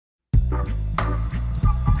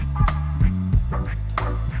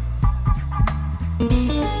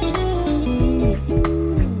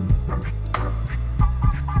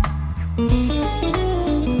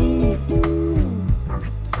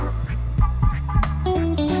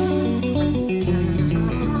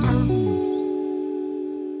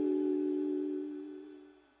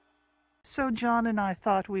So John and I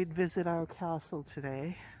thought we'd visit our castle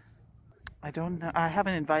today. I don't know. I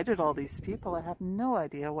haven't invited all these people. I have no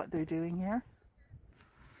idea what they're doing here.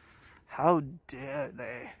 How dare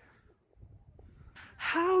they?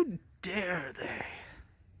 How dare they?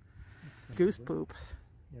 Goose poop.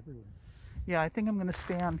 Everywhere. Yeah, I think I'm going to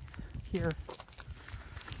stand here.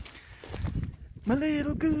 My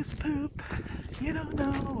little goose poop, you don't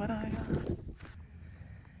know what I am.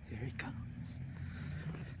 Here he comes.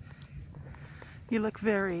 You look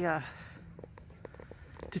very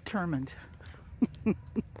determined. You're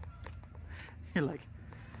like,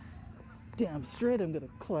 damn straight I'm gonna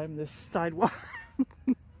climb this sidewalk.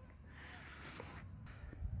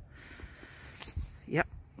 Yep,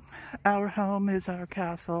 our home is our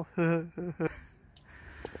castle.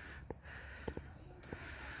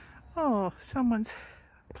 Oh, someone's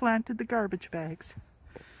planted the garbage bags.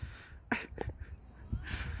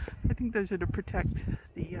 I think those are to protect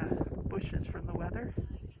the bushes from the weather.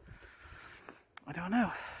 I don't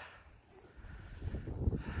know.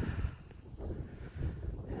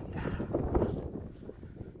 And,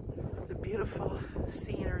 the beautiful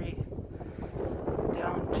scenery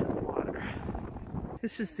down to the water.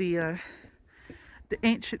 This is the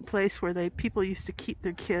ancient place where people used to keep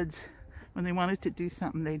their kids. When they wanted to do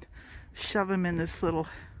something, they'd shove them in this little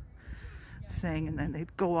thing, and then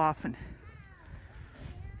they'd go off and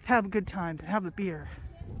have a good time, have a beer.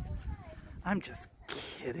 I'm just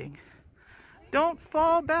kidding. Don't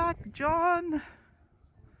fall back, John.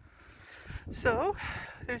 So,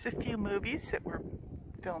 there's a few movies that were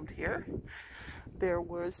filmed here. There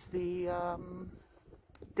was the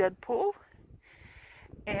Deadpool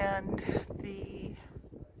and the...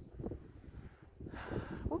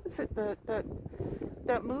 what was it?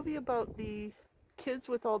 That movie about the kids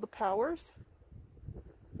with all the powers?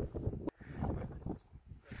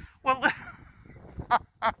 Well,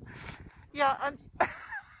 yeah,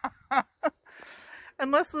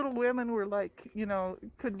 unless Little Women were like, you know,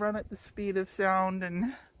 could run at the speed of sound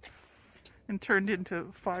and turned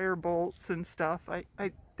into fire bolts and stuff.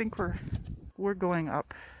 I think we're going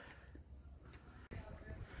up.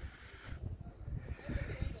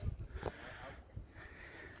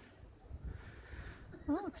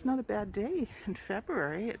 Well, it's not a bad day in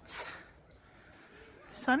February. It's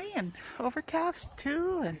sunny and overcast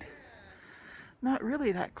too, and not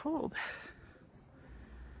really that cold.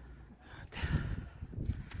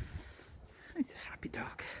 He's a happy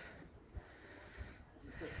dog.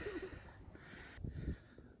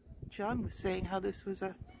 John was saying how this was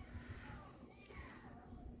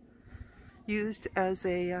used as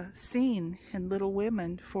a scene in Little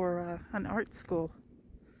Women for an art school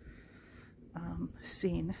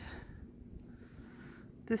scene.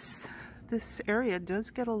 This area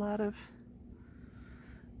does get a lot of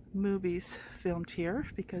movies filmed here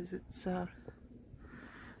because it's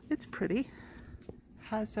pretty.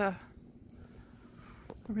 Has a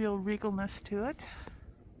real regalness to it.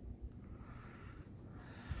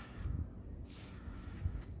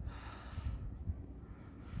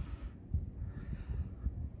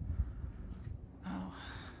 Oh,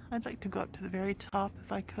 I'd like to go up to the very top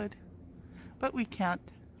if I could, but we can't.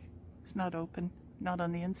 It's not open, not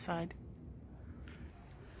on the inside.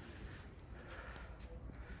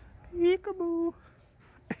 Peekaboo!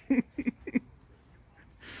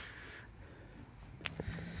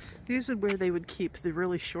 These are where they would keep the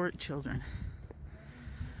really short children.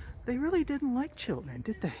 They really didn't like children,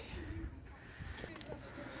 did they?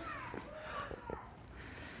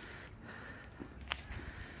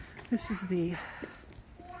 This is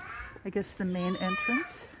I guess the main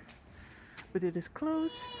entrance, but it is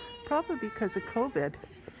closed, probably because of COVID,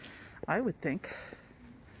 I would think.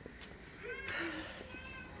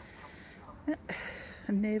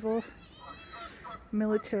 A Naval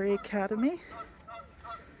Military Academy,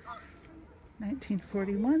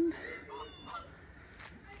 1941.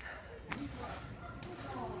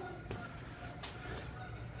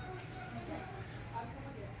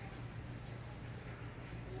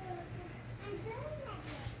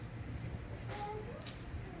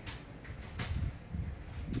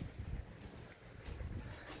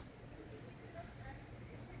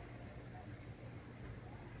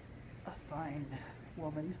 A fine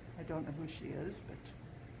woman. I don't know who she is, but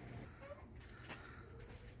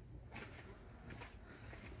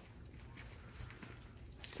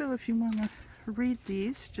so if you want to read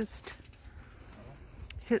these, just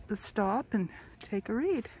hit the stop and take a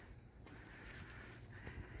read.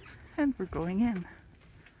 And we're going in.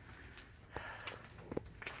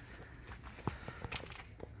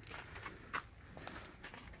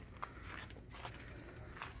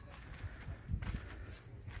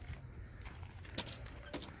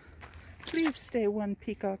 trees stay one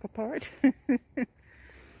peacock apart.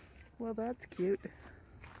 Well, that's cute.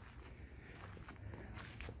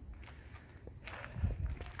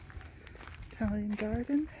 Italian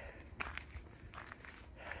garden.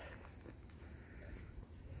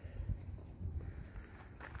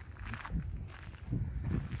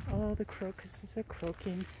 Oh, the crocuses are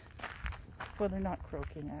croaking. Well, they're not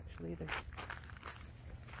croaking actually. Can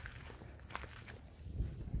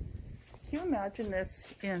you imagine this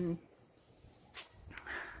in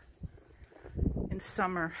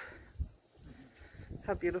summer?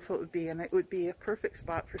 How beautiful it would be, and it would be a perfect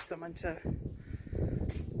spot for someone to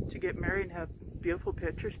get married and have beautiful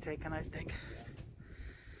pictures taken, I think.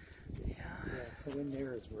 Yeah. Yeah, so in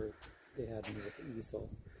there is where they had me with the easel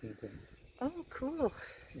painting. Oh, cool.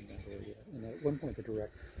 In that area. And at one point the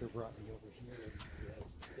director brought me over here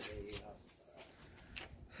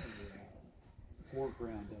and did a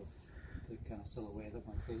foreground of the kind of silhouette of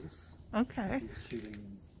my face. Okay. He was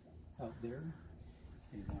shooting out there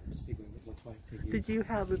and he wanted to see what it would look like. Did you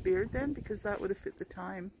have a beard then? Because that would have fit the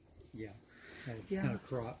time. Yeah. I was kind of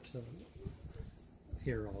cropped, so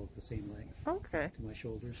hair all the same length. Okay. To my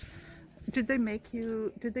shoulders. Did they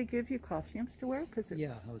give you costumes to wear?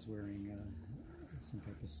 Yeah, I was wearing some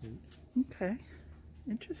type of suit. Okay.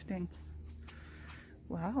 Interesting.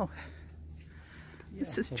 Wow. Yeah,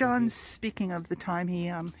 this is John speaking of the time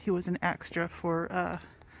he was an extra for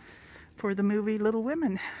the movie Little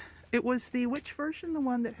Women. It was which version? The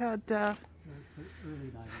one that had The early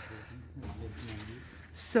 90s version, mid 90s.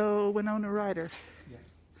 So Winona Ryder. Yeah.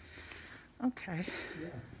 Okay. Yeah.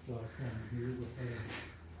 So I was standing here with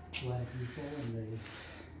a blank easel, and they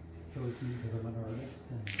chose me because I'm an artist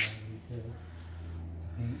and I need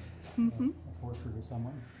to paint a portrait of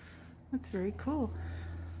someone. That's very cool.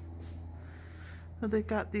 Well, they've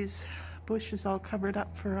got these bushes all covered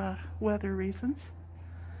up for weather reasons.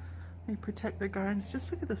 They protect their gardens.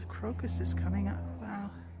 Just look at those crocuses coming up. Wow.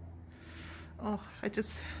 Oh,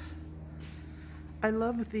 I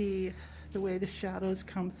love the way the shadows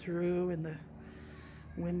come through in the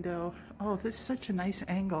window. Oh, this is such a nice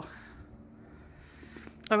angle.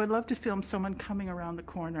 I would love to film someone coming around the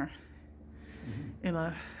corner in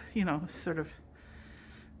a, sort of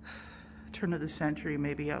turn of the century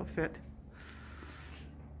maybe outfit.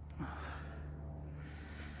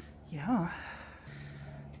 Yeah.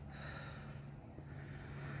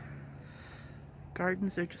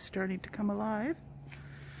 Gardens are just starting to come alive.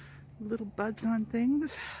 Little buds on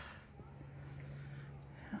things.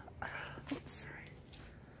 Oops, sorry.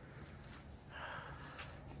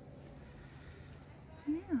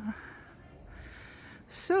 Yeah.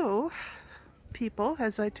 So, people,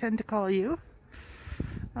 as I tend to call you,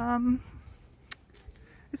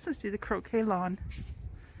 this must be the croquet lawn.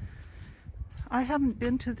 I haven't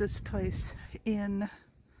been to this place in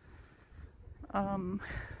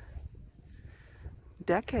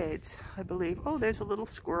decades, I believe. Oh, there's a little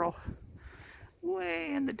squirrel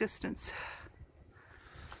way in the distance.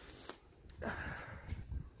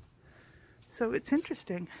 So it's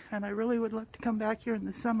interesting, and I really would love to come back here in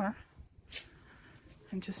the summer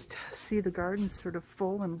and just see the gardens sort of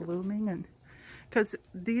full and blooming, and because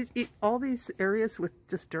all these areas with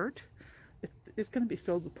just dirt, it's going to be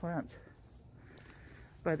filled with plants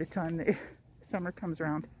by the time the summer comes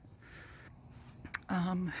around.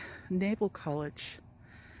 Naval College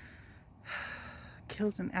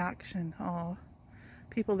killed in action. Oh,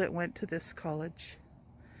 people that went to this college,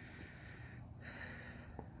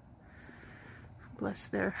 bless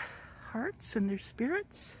their hearts and their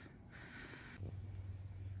spirits.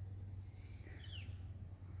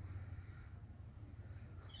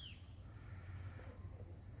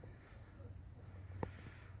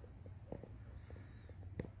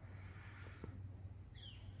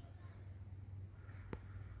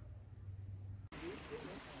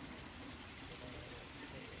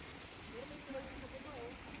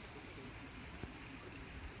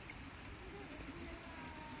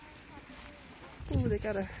 Oh, they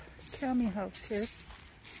got a kami house here.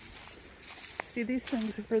 See, these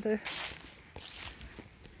things are for the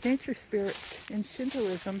nature spirits in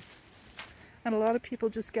Shintoism. And a lot of people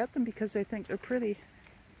just get them because they think they're pretty.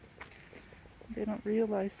 They don't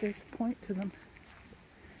realize there's a point to them.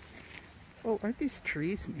 Oh, aren't these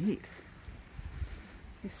trees neat?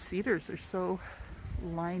 These cedars are so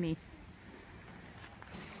liney.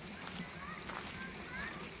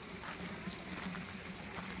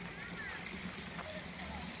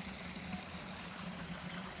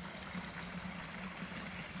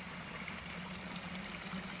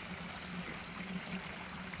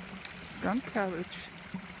 Skunk cabbage.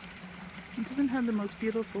 It doesn't have the most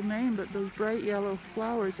beautiful name, but those bright yellow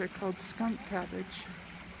flowers are called skunk cabbage.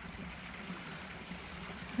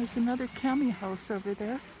 There's another kami house over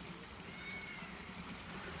there.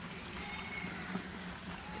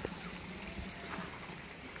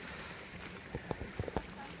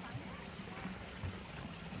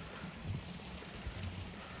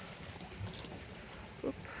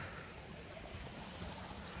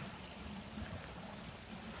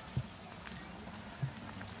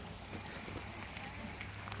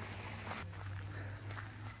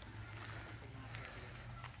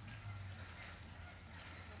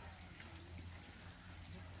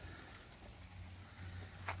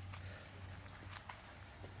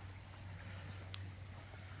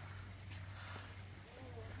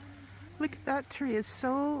 Look at that tree, is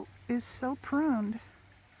so pruned.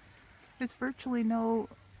 There's virtually no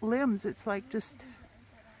limbs. It's like just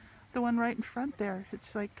the one right in front there.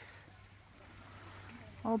 It's like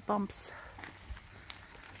all bumps.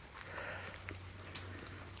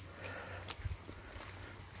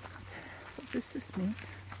 What does this mean?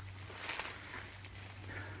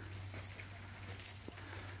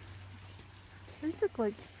 These look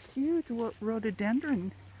like huge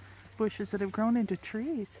rhododendron bushes that have grown into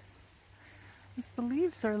trees. The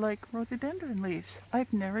leaves are like rhododendron leaves.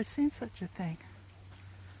 I've never seen such a thing.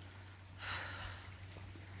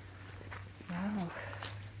 Wow.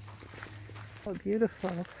 How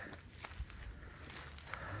beautiful.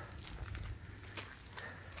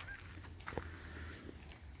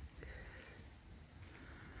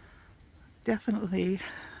 Definitely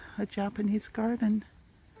a Japanese garden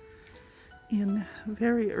in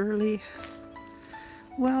very early,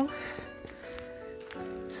 well,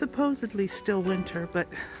 supposedly still winter, but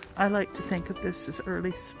I like to think of this as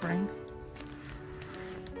early spring.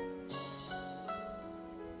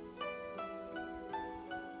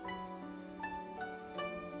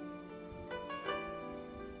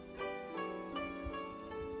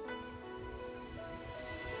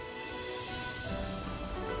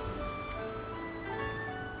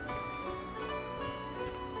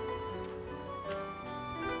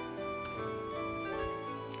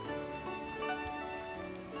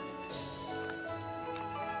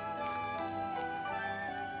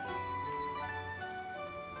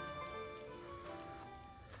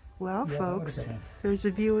 Well, yeah, folks, there's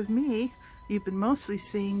a view of me. You've been mostly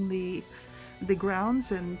seeing the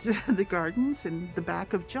grounds and the gardens and the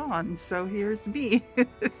back of John. So here's me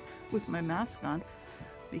with my mask on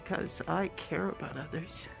because I care about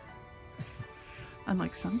others.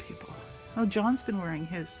 Unlike some people. Oh, John's been wearing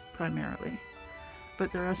his primarily,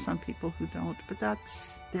 but there are some people who don't, but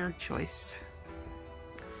that's their choice.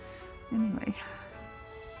 Anyway.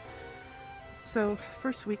 So,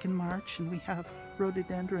 first week in March, and we have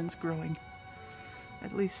rhododendrons growing,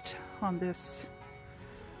 at least on this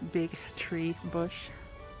big tree bush.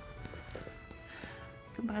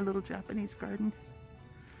 Goodbye, little Japanese garden.